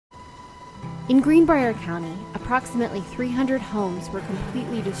In Greenbrier County, approximately 300 homes were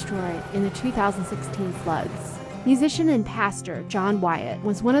completely destroyed in the 2016 floods. Musician and pastor John Wyatt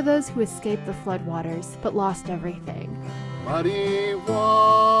was one of those who escaped the floodwaters but lost everything. Muddy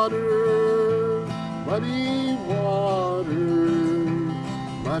water, muddy water,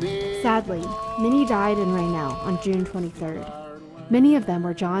 muddy. Sadly, many died in Raynell on June 23rd. Many of them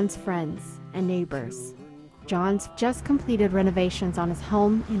were John's friends and neighbors. John's just completed renovations on his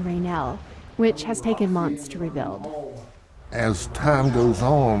home in Raynell, which has taken months to rebuild. As time goes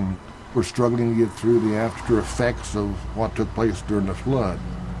on, we're struggling to get through the after effects of what took place during the flood.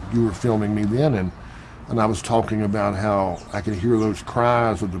 You were filming me then, and I was talking about how I could hear those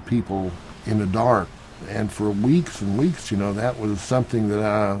cries of the people in the dark. And for weeks and weeks, that was something that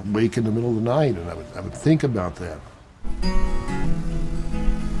I wake in the middle of the night and I would think about that.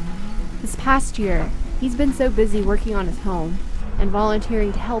 This past year, he's been so busy working on his home and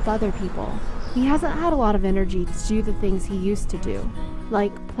volunteering to help other people, he hasn't had a lot of energy to do the things he used to do,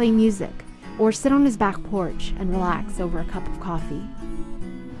 like play music or sit on his back porch and relax over a cup of coffee.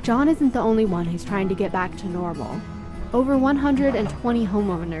 John isn't the only one who's trying to get back to normal. Over 120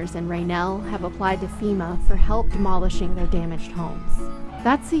 homeowners in Raynell have applied to FEMA for help demolishing their damaged homes.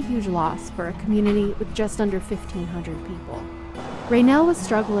 That's a huge loss for a community with just under 1,500 people. Raynell was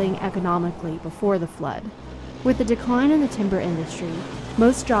struggling economically before the flood. With the decline in the timber industry,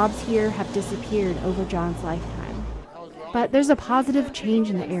 most jobs here have disappeared over John's lifetime. But there's a positive change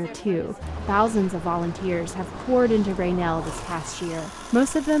in the air too. Thousands of volunteers have poured into Raynell this past year,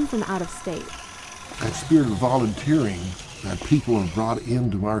 most of them from out of state. That spirit of volunteering that people have brought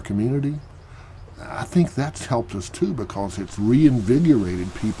into our community, I think that's helped us too, because it's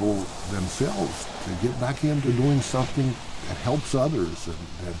reinvigorated people themselves to get back into doing something that helps others and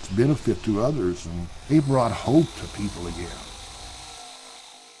that's benefit to others, and they brought hope to people again.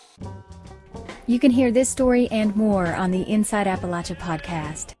 You can hear this story and more on the Inside Appalachia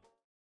podcast.